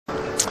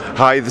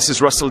Hi, this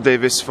is Russell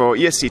Davies for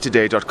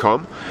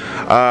ESCtoday.com.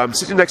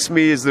 Sitting next to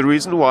me is the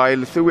reason why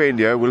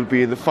Lithuania will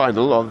be in the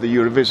final of the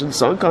Eurovision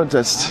Song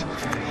Contest.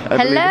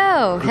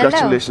 Hello.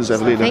 Congratulations,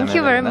 hello. Evelina. Thank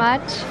you very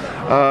much.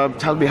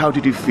 Tell me, how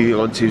did you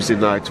feel on Tuesday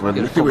night when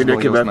Lithuania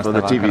came up on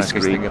the TV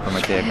screen?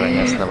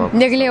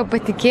 Negalėjau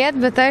patikėti,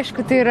 bet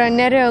aišku, tai yra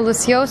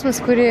nerealus jausmas,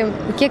 kurį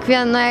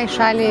kiekvienai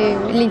šaliai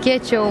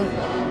linkėčiau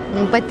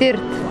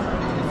patirti.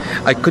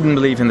 I couldn't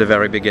believe in the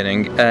very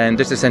beginning, and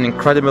this is an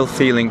incredible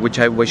feeling which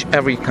I wish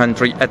every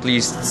country at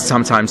least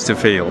sometimes to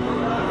feel.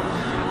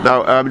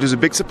 Now, it was a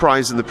big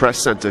surprise in the press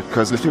center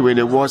because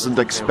Lithuania wasn't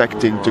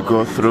expecting to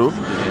go through.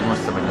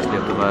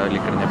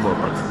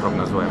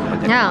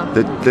 Yeah.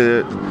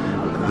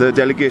 The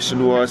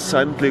delegation was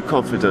silently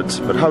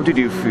confident, but how did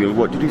you feel?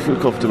 What did you feel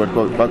confident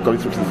about going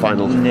through to the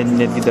final?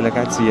 Netgi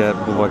delegacija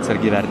buvo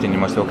atsargiai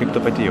vertinimuose, o kaip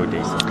tu pati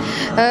jautėsi?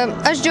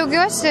 Aš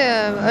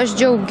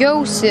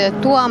džiaugiausi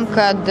tuom,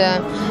 kad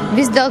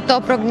vis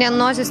dėlto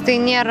prognozės tai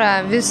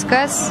nėra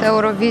viskas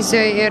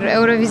Eurovizijoje, ir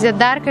Eurovizija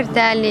dar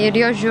kartelį ir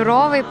jo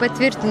žiūrovai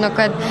patvirtino,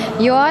 kad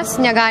jos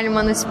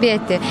negalima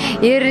nuspėti.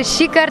 Ir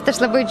šį kartą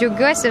aš labai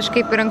džiaugiuosi, aš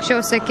kaip ir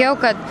anksčiau sakiau,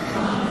 kad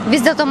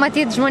vis dėlto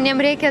matyti žmonėm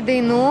reikia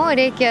dainų,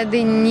 reikia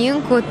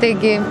dainininkų,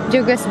 taigi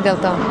džiaugiuosi dėl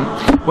to.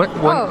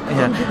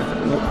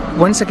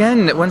 Once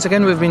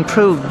again we've been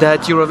proved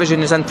that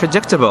Eurovision is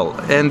unpredictable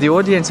and the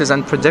audience is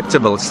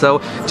unpredictable,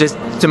 so just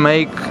to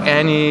make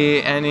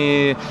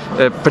any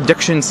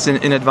predictions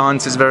in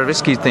advance is a very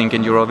risky thing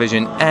in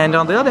Eurovision. And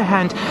on the other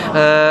hand,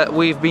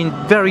 we've been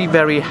very,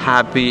 very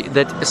happy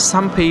that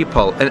some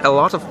people, and a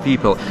lot of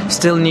people,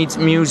 still need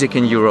music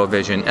in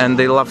Eurovision and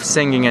they love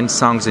singing and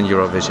songs in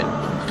Eurovision.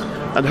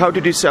 And how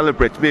did you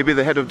celebrate? Maybe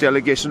the head of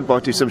delegation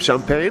bought you some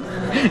champagne?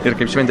 Ir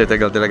kaip šventėte,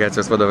 gal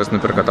delegacijos vadovas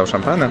nupirko tau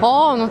šampaną?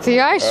 O, nu tai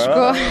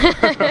aišku.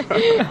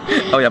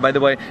 Oh yeah, by the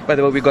way,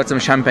 we got some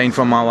champagne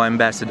from our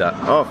ambassador.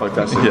 Oh,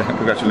 fantastic. Yeah.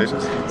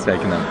 Congratulations.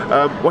 Sveikinam.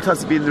 What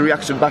has been the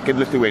reaction back in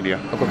Lithuania?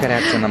 O kokia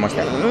reakcija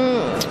namuose?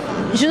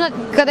 Žinot,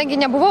 kadangi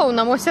nebuvau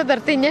namuose,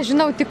 dar tai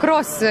nežinau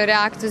tikros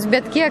reakcijos,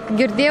 bet kiek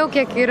girdėjau,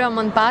 kiek yra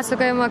man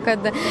pasakojama, kad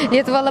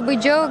Lietuva labai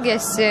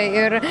džiaugiasi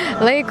ir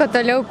laiko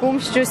toliau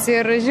kumščius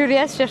ir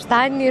žiūrės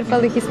šeštadienį ir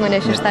palaikys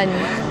mane šeštadienį.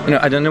 You know,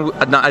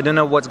 I don't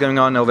know what's going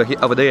on over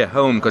there at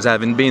home because I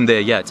haven't been there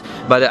yet,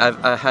 but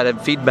I had a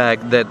feedback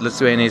that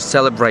Lithuania is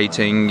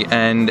celebrating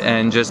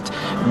and just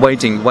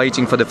waiting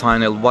for the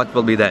final. What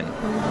will be then?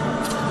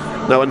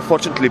 Now,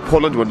 unfortunately,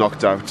 Poland were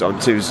knocked out on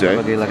Tuesday.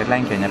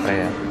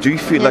 Do you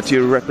feel that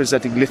you're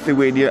representing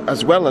Lithuania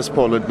as well as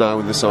Poland now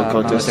in the song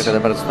contest?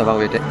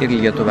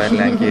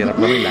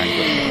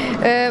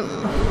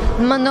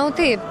 Manau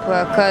taip,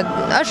 kad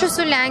aš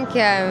esu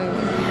Lenkija,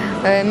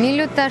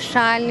 myliu tą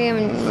šalį,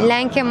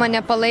 Lenkija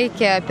mane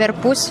palaikė per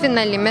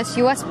pusfinalį, mes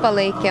juos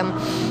palaikėm.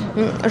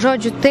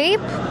 Žodžiu,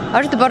 taip,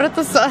 aš dabar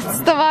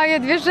atstovauju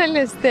dvi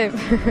šalis, taip.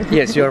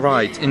 Yes, you're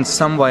right. In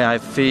some way I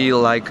feel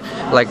like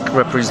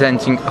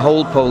representing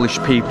whole Polish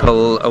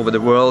people over the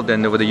world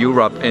and over the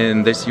Europe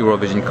in this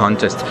Eurovision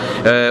contest.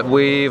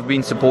 We've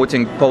been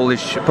supporting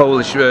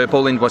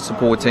Poland was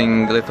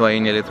supporting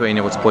Lithuania,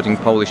 Lithuania was supporting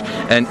Polish,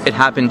 and it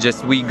happened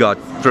just we got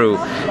through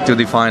to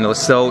the final.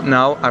 So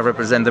now I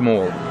represent them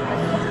all.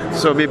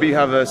 So maybe you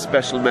have a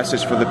special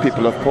message for the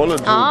people of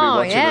Poland who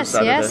will be watching on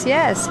Saturday.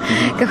 Yes.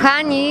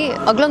 Kochani,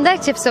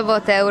 oglądajcie w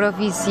sobotę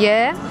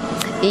Eurowizję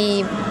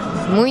i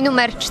mój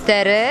numer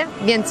 4,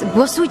 więc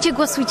głosujcie.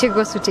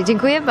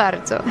 Dziękuję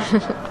bardzo.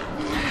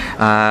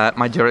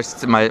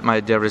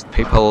 My dearest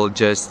people,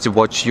 just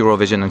watch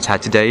Eurovision on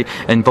Saturday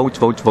and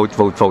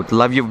vote.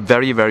 Love you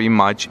very, very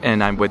much,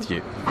 and I'm with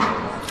you.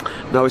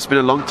 Now, it's been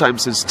a long time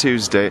since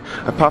Tuesday.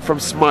 Apart from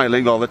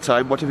smiling all the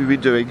time, what have you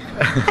been doing?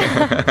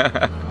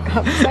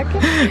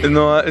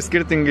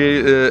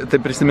 Skirtingai, tai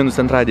prisiminus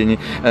antradienį,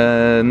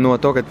 nuo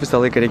to, kad visą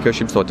laiką reikėjo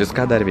šypsotis,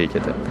 ką dar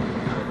veikėte?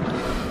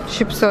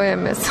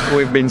 Šypsojamės.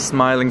 We've been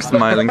smiling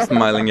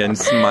and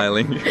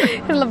smiling.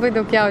 Ir labai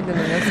daug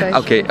jaudinamės,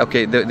 aišku.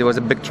 Okay, there was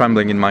a big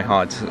trembling in my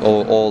heart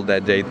all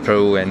that day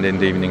through and in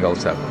the evening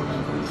also.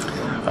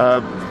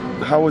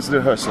 How was the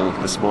rehearsal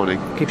this morning?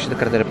 Kaip šitą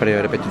kartą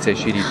praėjo repeticija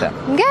šį rytą?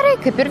 Gerai,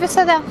 kaip ir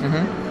visada.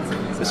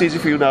 It's easy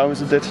for you now,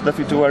 isn't it?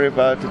 Nothing to worry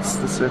about.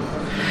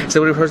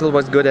 So rehearsal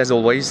was good as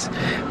always,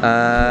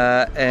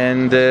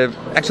 and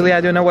actually I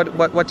don't know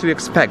what to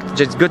expect.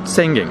 Just good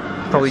singing,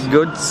 probably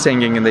good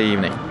singing in the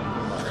evening.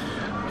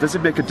 Does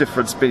it make a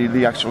difference being in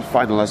the actual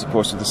final as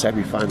opposed to the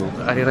semi-final?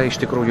 Ar yra iš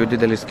tikrųjų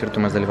didelis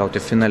skirtumas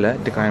dalyvauti finale,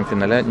 tikrajam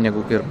finale,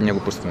 negu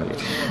pusfinalį?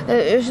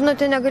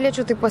 Žinote,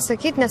 negalėčiau tai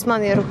pasakyti, nes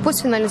man ir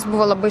pusfinalis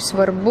buvo labai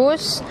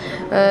svarbus.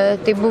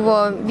 Tai buvo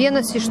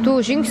vienas iš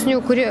tų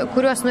žingsnių,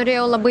 kuriuos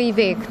norėjau labai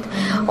įveikti.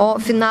 O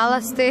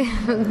finalas tai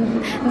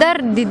dar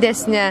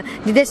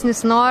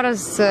didesnis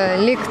noras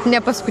likti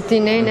ne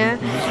paskutiniai, ne?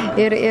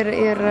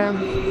 Ir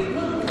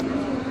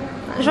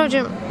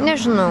žodžiu,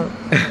 nežinau,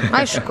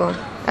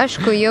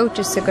 aišku,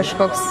 jaučiusi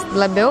kažkoks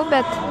labiau,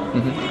 bet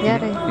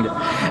gerai.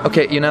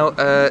 Okay, you know,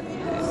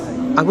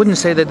 I wouldn't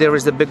say that there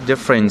is a big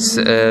difference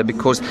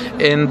because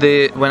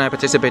when I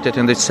participated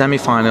in the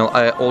semi-final,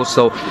 I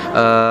also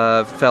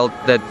felt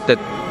that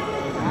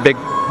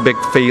big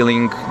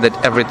feeling that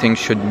everything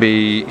should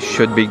be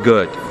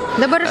good.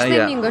 Dabar aš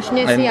laiminga, aš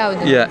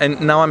nesijaudinu. Yeah, and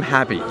now I'm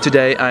happy.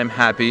 Today I'm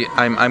happy.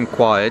 I'm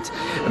quiet,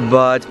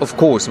 but of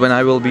course, when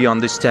I will be on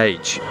the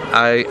stage,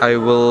 I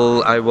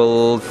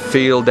will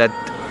feel that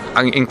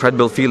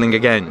incredible feeling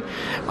again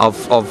of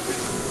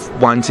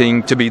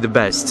wanting to be the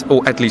best,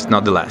 or at least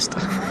not the last.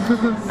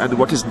 And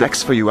what is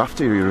next for you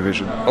after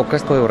Eurovision? O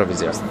kas po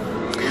Eurovizijos?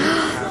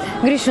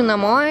 Grįšiu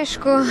namo,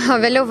 aišku, o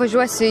vėliau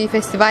važiuosiu į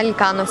festivalį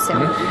Kanuose.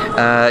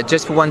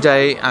 Just for one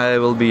day I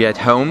will be at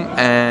home,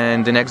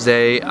 and the next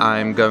day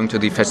I'm going to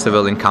the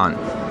festival in Cannes.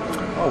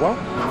 Oh wow.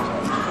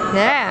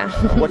 Yeah.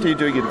 What are you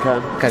doing in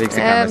Cannes?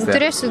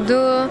 Turėsiu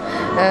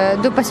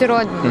du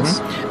pasirodymus.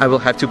 I will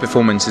have 2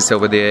 performances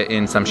over there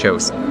in some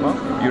shows. Well,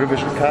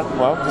 Eurovision Cannes,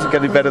 wow, does it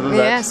get any better than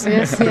that?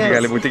 Yes.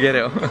 Gali būti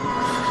geriau.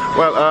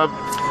 Well,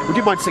 would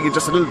you mind singing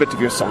just a little bit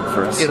of your song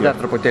for us? Ir dar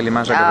truputėlį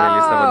mažą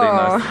gabalėlį savo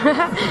dainos.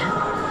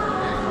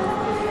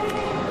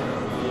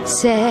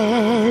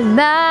 C'est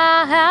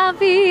ma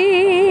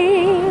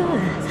vie,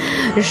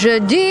 je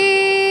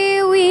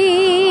dis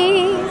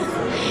oui,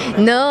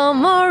 no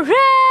more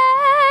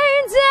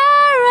rains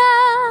are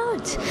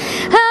out,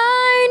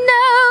 I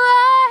know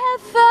I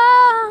have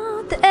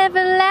found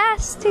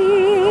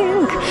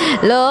everlasting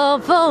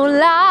love, oh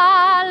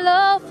la,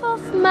 love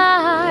of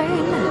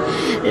mine,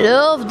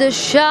 love that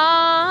shines.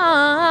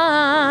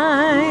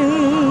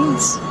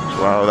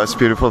 Wow, that's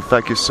beautiful,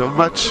 thank you so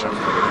much.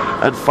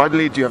 And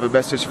finally, do you have a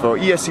message for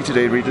ESC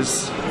Today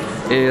readers?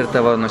 Ir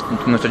tavo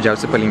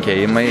nuoširdžiausi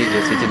palinkėjimai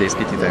ESC Today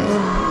skaitytojams.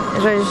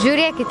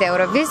 Žiūrėkite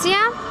Euroviziją,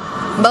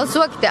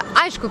 balsuokite,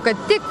 aišku, kad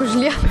tik už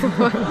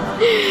Lietuvą.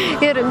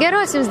 Ir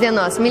geros jums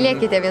dienos,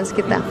 mylėkite viens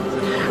kitą.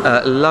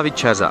 Love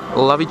each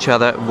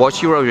other,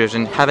 watch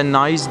Eurovision, have a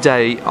nice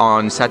day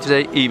on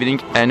Saturday evening,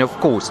 and of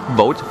course,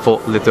 vote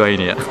for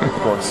Lithuania. Of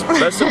course.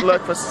 Best of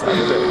luck for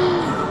Saturday.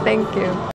 Thank you.